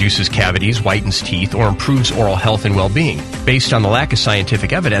pulling reduces cavities, whitens teeth, or improves oral health and well-being. Based on the lack of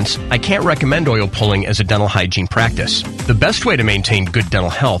scientific evidence, I can't recommend oil pulling as a dental hygiene practice. The best way to maintain good dental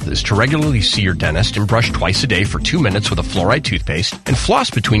health is to regularly see your dentist and brush twice a day for 2 minutes with a fluoride toothpaste and floss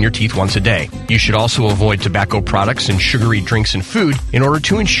between your teeth once a day. You should also avoid tobacco products and sugary drinks and food in order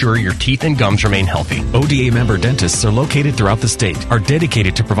to ensure your teeth and gums remain healthy. ODA member dentists are located throughout the state, are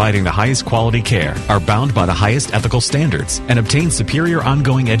dedicated to providing the highest quality care, are bound by the highest ethical standards, and obtain superior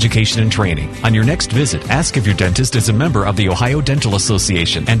ongoing education and training. On your next visit, ask if your dentist is a member of the Ohio Dental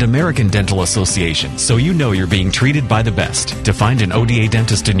Association and American Dental Association, so you know you're being treated by the best. To find an ODA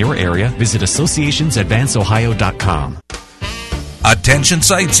dentist in your area, visit associationsadvanceohio.com. Attention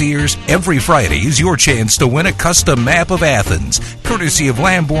sightseers, every Friday is your chance to win a custom map of Athens, courtesy of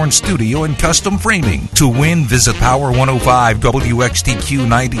Lamborn Studio and Custom Framing. To win, visit Power 105 WXTQ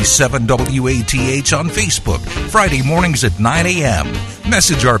 97 WATH on Facebook, Friday mornings at 9 a.m.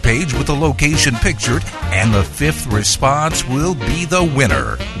 Message our page with the location pictured, and the fifth response will be the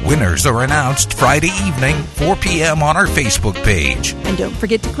winner. Winners are announced Friday evening, 4 p.m. on our Facebook page. And don't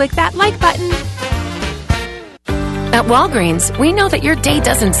forget to click that like button. At Walgreens, we know that your day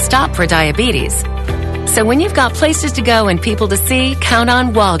doesn't stop for diabetes. So when you've got places to go and people to see, count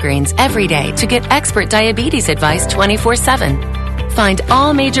on Walgreens every day to get expert diabetes advice 24/7. Find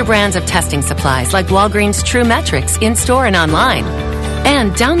all major brands of testing supplies like Walgreens True Metrics in-store and online.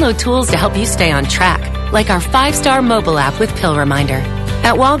 And download tools to help you stay on track, like our 5-star mobile app with Pill Reminder.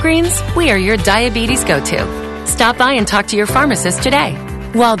 At Walgreens, we are your diabetes go-to. Stop by and talk to your pharmacist today.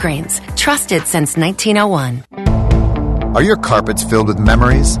 Walgreens, trusted since 1901. Are your carpets filled with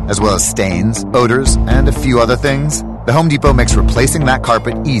memories, as well as stains, odors, and a few other things? The Home Depot makes replacing that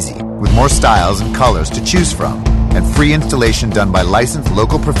carpet easy, with more styles and colors to choose from, and free installation done by licensed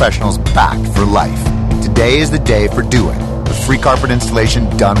local professionals backed for life. Today is the day for doing, with free carpet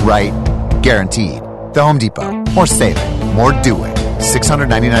installation done right, guaranteed. The Home Depot. More saving, more doing.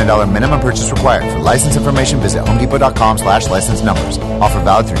 $699 minimum purchase required. For license information, visit homedepot.com/license numbers. Offer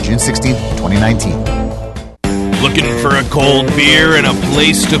valid through June 16th, 2019. Looking for a cold beer and a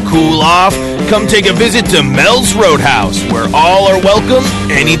place to cool off? Come take a visit to Mel's Roadhouse, where all are welcome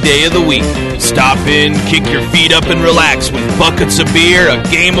any day of the week. Stop in, kick your feet up, and relax with buckets of beer, a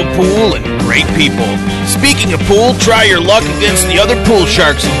game of pool, and great people. Speaking of pool, try your luck against the other pool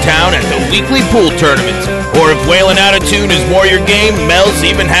sharks in town at the weekly pool tournaments. Or if wailing out of tune is more your game, Mel's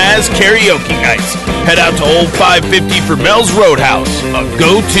even has karaoke nights. Head out to Old 550 for Mel's Roadhouse, a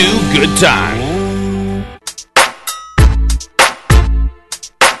go-to good time.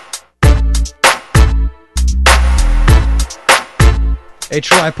 Hey,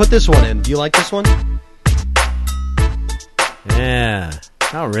 Troy, I put this one in. Do you like this one? Yeah.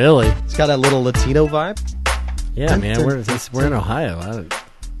 Not really. It's got that little Latino vibe. Yeah, man. We're in Ohio.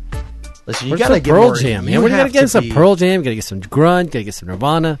 Listen, you got to get Pearl more. Jam, man. We're going to get some Pearl Jam. Got to get some grunge. Got to get some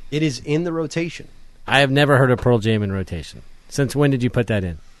Nirvana. It is in the rotation. I have never heard of Pearl Jam in rotation. Since when did you put that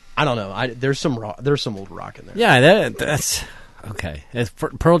in? I don't know. There's some old rock in there. Yeah, that's okay.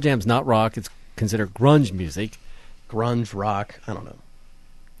 Pearl Jam's not rock. It's considered grunge music. Grunge rock. I don't know.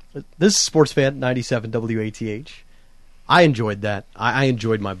 This is Sports Fan 97 WATH. I enjoyed that. I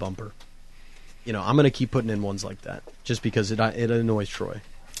enjoyed my bumper. You know, I'm going to keep putting in ones like that just because it annoys Troy.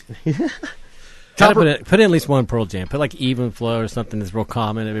 Put in at least one Pearl Jam. Put like Even Flow or something that's real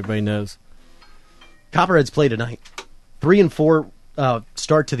common. Everybody knows. Copperheads play tonight. 3-4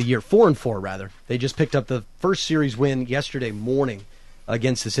 start to the year. 4-4 rather. They just picked up the first series win yesterday morning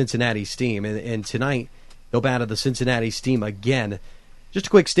against the Cincinnati Steam, and tonight they'll battle the Cincinnati Steam again. Just a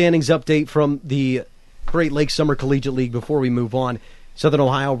quick standings update from the Great Lakes Summer Collegiate League before we move on. Southern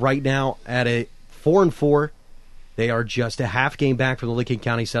Ohio right now at a 4-4. They are just a half game back from the Licking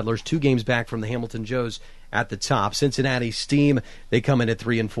County Settlers, 2 games back from the Hamilton Joes at the top. Cincinnati Steam, they come in at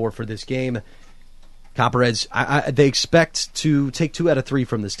 3-4 for this game. Copperheads, they expect to take 2 out of 3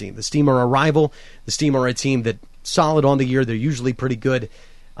 from the Steam. The Steam are a rival. The Steam are a team that solid on the year. They're usually pretty good.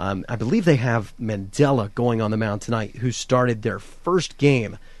 I believe they have Mandela going on the mound tonight, who started their first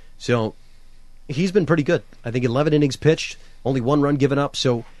game. So he's been pretty good. I think 11 innings pitched, only 1 run given up.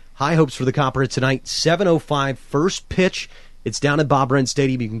 So high hopes for the Copperheads tonight. 7:05 first pitch. It's down at Bob Wrenn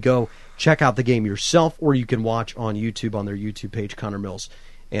Stadium. You can go check out the game yourself, or you can watch on YouTube on their YouTube page, Connor Mills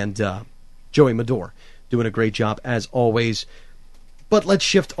and Joey Medor doing a great job as always. But let's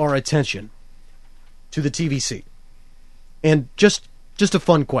shift our attention to the TVC. And just a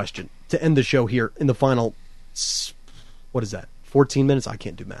fun question to end the show here in the final, 14 minutes? I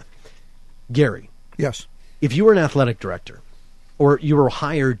can't do math. Gary. Yes. If you were an athletic director, or you were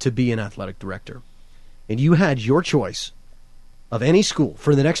hired to be an athletic director, and you had your choice of any school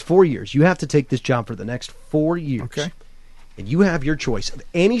for the next 4 years, you have to take this job for the next 4 years. Okay. And you have your choice of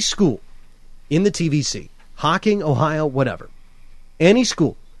any school in the TVC, Hocking, Ohio, whatever, any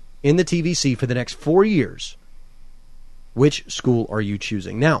school in the TVC for the next 4 years, which school are you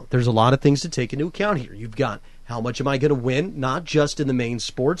choosing? Now, there's a lot of things to take into account here. You've got how much am I going to win, not just in the main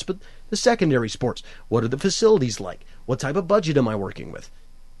sports, but the secondary sports. What are the facilities like? What type of budget am I working with?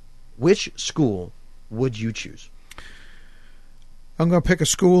 Which school would you choose? I'm going to pick a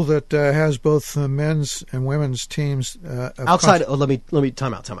school that has both men's and women's teams. Outside, let me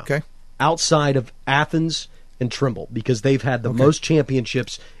time out. Okay. Outside of Athens and Trimble, because they've had the most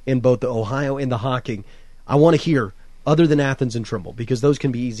championships in both the Ohio and the Hocking. I want to hear other than Athens and Trimble? Because those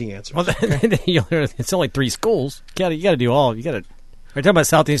can be easy answers. Well, it's only 3 schools. You got to do all. You got to. Are you talking about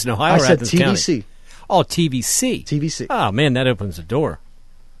Southeastern Ohio? I or said Athens TVC. County? Oh, TVC. TVC. Oh man, that opens the door.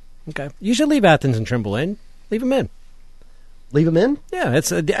 Okay, you should leave Athens and Trimble in. Leave them in. Leave them in? Yeah,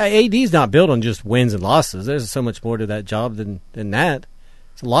 it's AD's not built on just wins and losses. There's so much more to that job than that.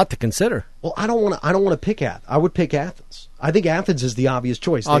 It's a lot to consider. Well, I don't want to pick Athens. I would pick Athens. I think Athens is the obvious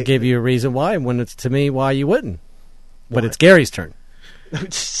choice. I'll give you a reason why. When it's to me, why you wouldn't. But it's Gary's turn.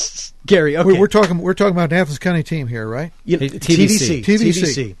 Gary, okay. We're talking about an Athens County team here, right?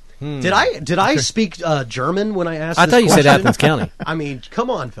 TVC. Did I speak German when I asked? I thought you said Athens County. I mean, come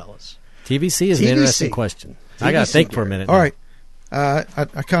on, fellas. TVC is an interesting question. I got to think for a minute. All right. I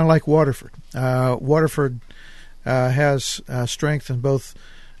kind of like Waterford. Waterford has strength in both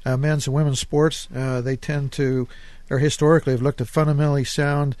men's and women's sports. They tend to, or historically, have looked at fundamentally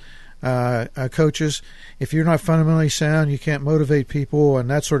sound coaches. If you're not fundamentally sound, you can't motivate people and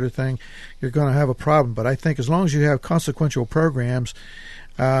that sort of thing, you're going to have a problem. But I think as long as you have consequential programs,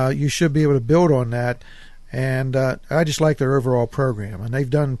 you should be able to build on that. And I just like their overall program. And they've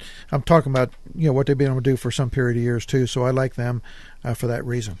done, I'm talking about, what they've been able to do for some period of years too. So I like them for that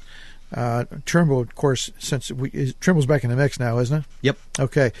reason. Trimble, of course, Trimble's back in the mix now, isn't it? Yep.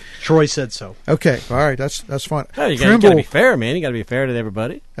 Okay. Troy said so. Okay. All right. That's fine. Oh, you got to be fair, man. You got to be fair to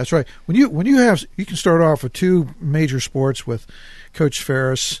everybody. That's right. When you can start off with 2 major sports with Coach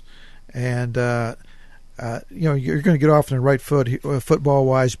Ferris, and you're going to get off on the right foot football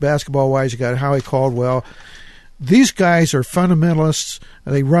wise, basketball wise. You got Howie Caldwell. These guys are fundamentalists.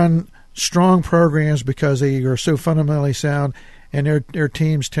 They run strong programs because they are so fundamentally sound, and their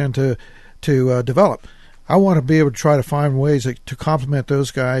teams tend to develop. I want to be able to try to find ways to complement those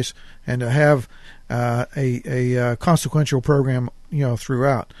guys and to have a consequential program,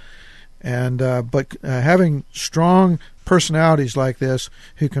 throughout. And but having strong personalities like this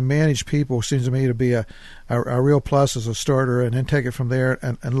who can manage people seems to me to be a real plus as a starter, and then take it from there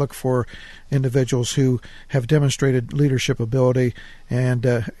and look for individuals who have demonstrated leadership ability and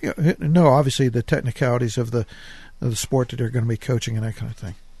know obviously the technicalities of the sport that they're going to be coaching and that kind of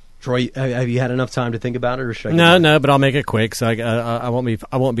thing. Troy, have you had enough time to think about it, or should I? No, but I'll make it quick, so I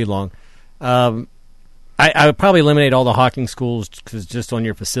won't be long. I would probably eliminate all the Hawking schools because just on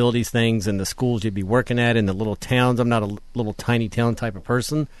your facilities things and the schools you'd be working at in the little towns. I'm not a little tiny town type of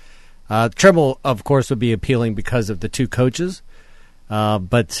person. Trimble, of course, would be appealing because of the 2 coaches.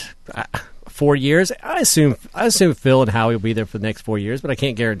 But 4 years, I assume Phil and Howie will be there for the next 4 years, but I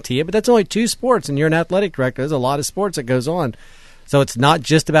can't guarantee it. But that's only 2 sports, and you're an athletic director. There's a lot of sports that goes on. So it's not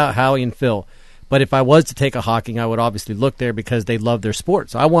just about Howie and Phil. But if I was to take a Hawking, I would obviously look there because they love their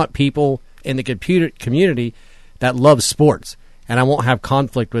sports. I want people in the community that love sports, and I won't have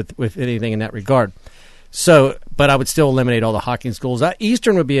conflict with anything in that regard. So, but I would still eliminate all the Hawking schools.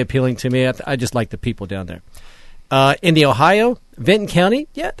 Eastern would be appealing to me. I just like the people down there. In the Ohio, Vinton County,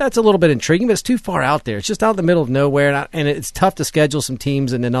 yeah, that's a little bit intriguing, but it's too far out there. It's just out in the middle of nowhere, and it's tough to schedule some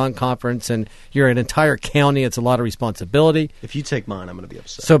teams in the non-conference, and you're an entire county. It's a lot of responsibility. If you take mine, I'm going to be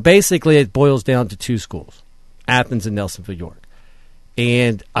upset. So basically it boils down to 2 schools, Athens and Nelsonville York.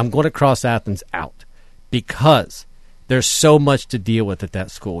 And I'm going to cross Athens out because there's so much to deal with at that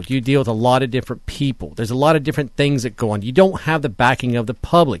school. You deal with a lot of different people. There's a lot of different things that go on. You don't have the backing of the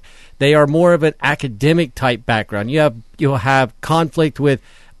public. They are more of an academic type background. You'll have conflict with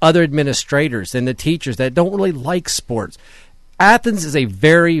other administrators and the teachers that don't really like sports. Athens is a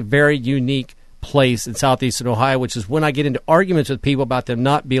very, very unique place in southeastern Ohio, which is when I get into arguments with people about them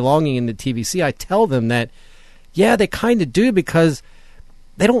not belonging in the TVC, I tell them that, yeah, they kind of do because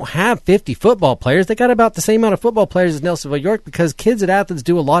they don't have 50 football players. They got about the same amount of football players as Nelsonville York because kids at Athens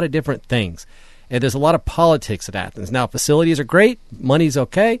do a lot of different things. And there's a lot of politics at Athens. Now, facilities are great. Money's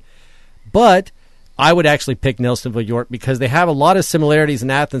okay. But I would actually pick Nelsonville York because they have a lot of similarities in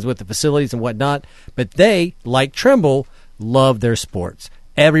Athens with the facilities and whatnot. But they, like Trimble, love their sports.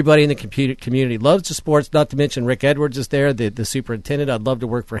 Everybody in the community loves the sports, not to mention Rick Edwards is there, the superintendent. I'd love to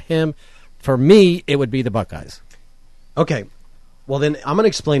work for him. For me, it would be the Buckeyes. Okay. Well, then I'm going to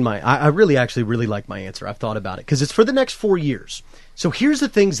explain I really like my answer. I've thought about it because it's for the next 4 years. So here's the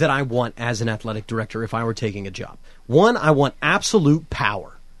things that I want as an athletic director if I were taking a job. 1, I want absolute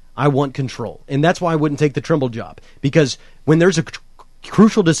power. I want control. And that's why I wouldn't take the Trimble job. Because when there's a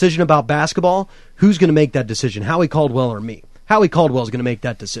crucial decision about basketball, who's going to make that decision? Howie Caldwell or me? Howie Caldwell is going to make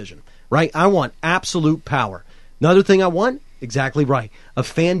that decision, right? I want absolute power. Another thing I want, exactly right, a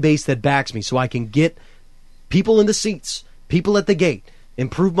fan base that backs me so I can get people in the seats, people at the gate,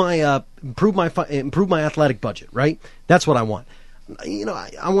 improve my athletic budget, right? That's what I want.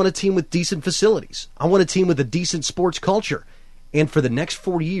 I want a team with decent facilities. I want a team with a decent sports culture. And for the next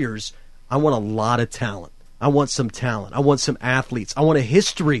 4 years, I want a lot of talent. I want some talent. I want some athletes. I want a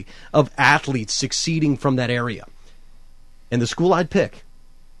history of athletes succeeding from that area. And the school I'd pick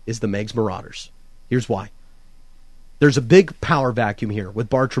is the Meigs Marauders. Here's why. There's a big power vacuum here with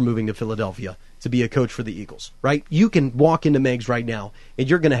Bartram moving to Philadelphia to be a coach for the Eagles, right? You can walk into Meigs right now, and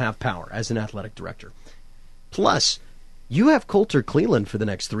you're going to have power as an athletic director. Plus, you have Coulter Cleveland for the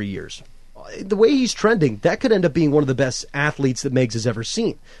next 3 years. The way he's trending, that could end up being one of the best athletes that Meigs has ever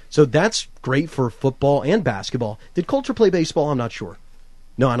seen. So that's great for football and basketball. Did Coulter play baseball? I'm not sure.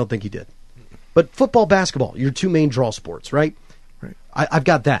 No, I don't think he did. But football, basketball, your two main draw sports, right? Right. I've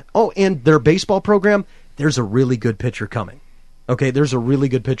got that. Oh, and their baseball program, there's a really good pitcher coming. Okay, there's a really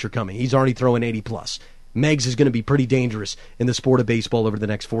good pitcher coming. He's already throwing 80+. Meigs is going to be pretty dangerous in the sport of baseball over the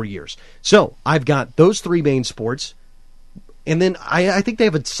next 4 years. So I've got those three main sports. And then I think they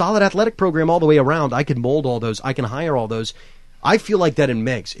have a solid athletic program all the way around. I can mold all those. I can hire all those. I feel like that in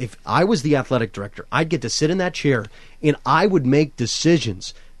Meigs. If I was the athletic director, I'd get to sit in that chair, and I would make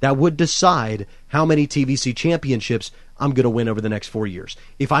decisions that would decide how many TVC championships I'm going to win over the next 4 years.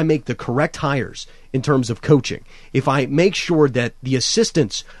 If I make the correct hires in terms of coaching, if I make sure that the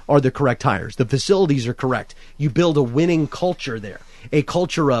assistants are the correct hires, the facilities are correct, you build a winning culture there, a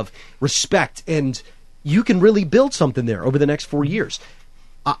culture of respect, and you can really build something there over the next 4 years.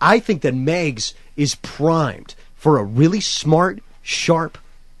 I think that Meigs is primed for a really smart, sharp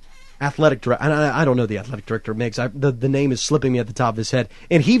athletic director. And I don't know the athletic director of Meigs. The name is slipping me at the top of his head.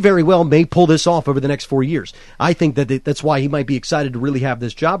 And he very well may pull this off over the next 4 years. I think that's why he might be excited to really have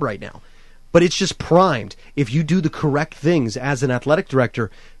this job right now. But it's just primed, if you do the correct things as an athletic director,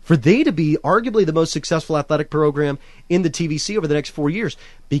 for they to be arguably the most successful athletic program in the TVC over the next 4 years,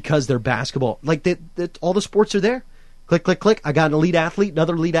 because they're basketball. Like, all the sports are there. Click, click, click. I got an elite athlete,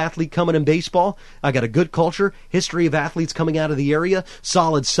 another elite athlete coming in baseball. I got a good culture, history of athletes coming out of the area,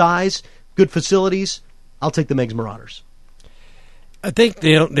 solid size, good facilities. I'll take the Meigs Marauders. I think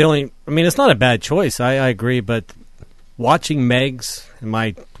it's not a bad choice. I agree, but watching Meigs in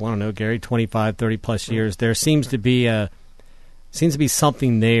my, Gary, 25, 30-plus years, there seems to be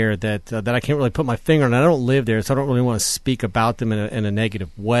something there that I can't really put my finger on. I don't live there, so I don't really want to speak about them in a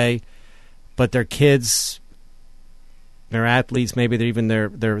negative way. But their kids, their athletes, maybe they're even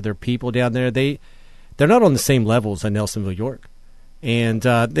their people down there, they're not on the same levels at Nelsonville York. And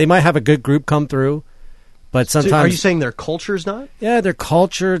they might have a good group come through, but sometimes... So are you saying their culture's not? Yeah, their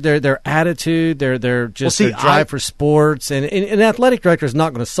culture, their attitude, their drive for sports. And an athletic director is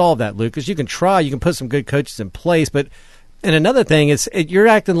not going to solve that, Luke, because you can try, you can put some good coaches in place, but... And another thing is, you're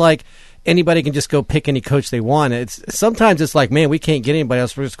acting like anybody can just go pick any coach they want. Sometimes it's like, man, we can't get anybody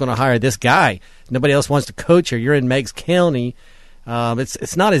else. We're just going to hire this guy. Nobody else wants to coach here. You're in Meigs County.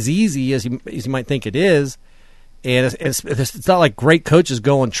 It's not as easy as you might think it is. And it's not like great coaches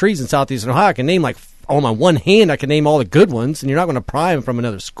go on trees in Southeastern Ohio. I can name, like, on my one hand, I can name all the good ones, and you're not going to pry them from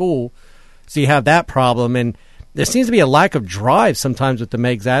another school. So you have that problem. And there seems to be a lack of drive sometimes with the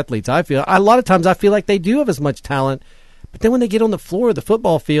Meigs athletes. A lot of times I feel like they do have as much talent, but then when they get on the floor of the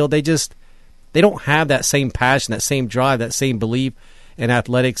football field, they don't have that same passion, that same drive, that same belief in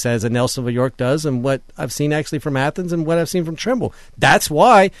athletics as a Nelsonville York does, and what I've seen actually from Athens and what I've seen from Trimble. That's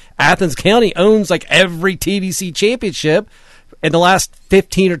why Athens County owns like every TVC championship in the last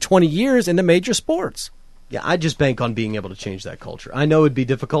 15 or 20 years in the major sports. Yeah, I just bank on being able to change that culture. I know it'd be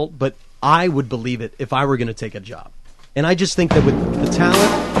difficult, but I would believe it if I were going to take a job. And I just think that with the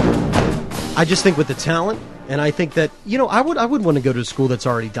talent, and I think that, I would want to go to a school that's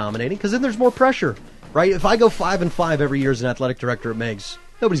already dominating, because then there's more pressure, right? If I go 5-5 every year as an athletic director at Meigs,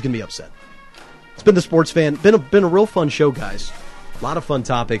 nobody's going to be upset. It's been the Sports Fan. Been a real fun show, guys. A lot of fun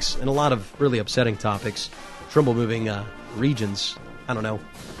topics and a lot of really upsetting topics. Trimble moving regions. I don't know.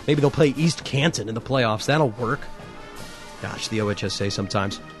 Maybe they'll play East Canton in the playoffs. That'll work. Gosh, the OHSA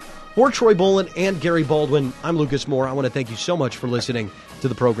sometimes. For Troy Bolin and Gary Baldwin, I'm Lucas Moore. I want to thank you so much for listening to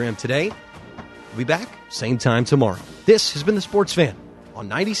the program today. We'll be back same time tomorrow. This has been the Sports Fan on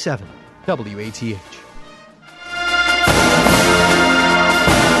 97 WATH.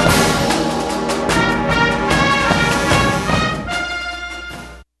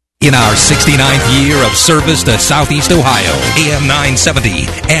 In our 69th year of service to Southeast Ohio, AM 970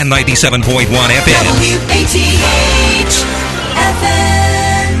 and 97.1 FM. WATH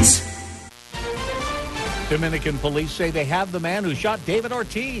FMs. Dominican police say they have the man who shot David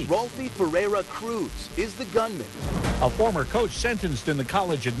Ortiz. Rolfi Ferreira Cruz is the gunman. A former coach sentenced in the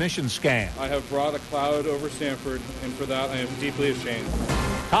college admission scam. I have brought a cloud over Stanford, and for that I am deeply ashamed.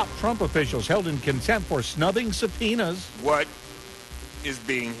 Top Trump officials held in contempt for snubbing subpoenas. What? is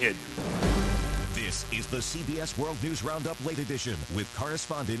being hidden. This is the CBS World News Roundup Late Edition with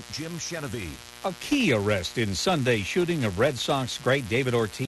correspondent Jim Shenovy. A key arrest in Sunday's shooting of Red Sox great David Ortiz.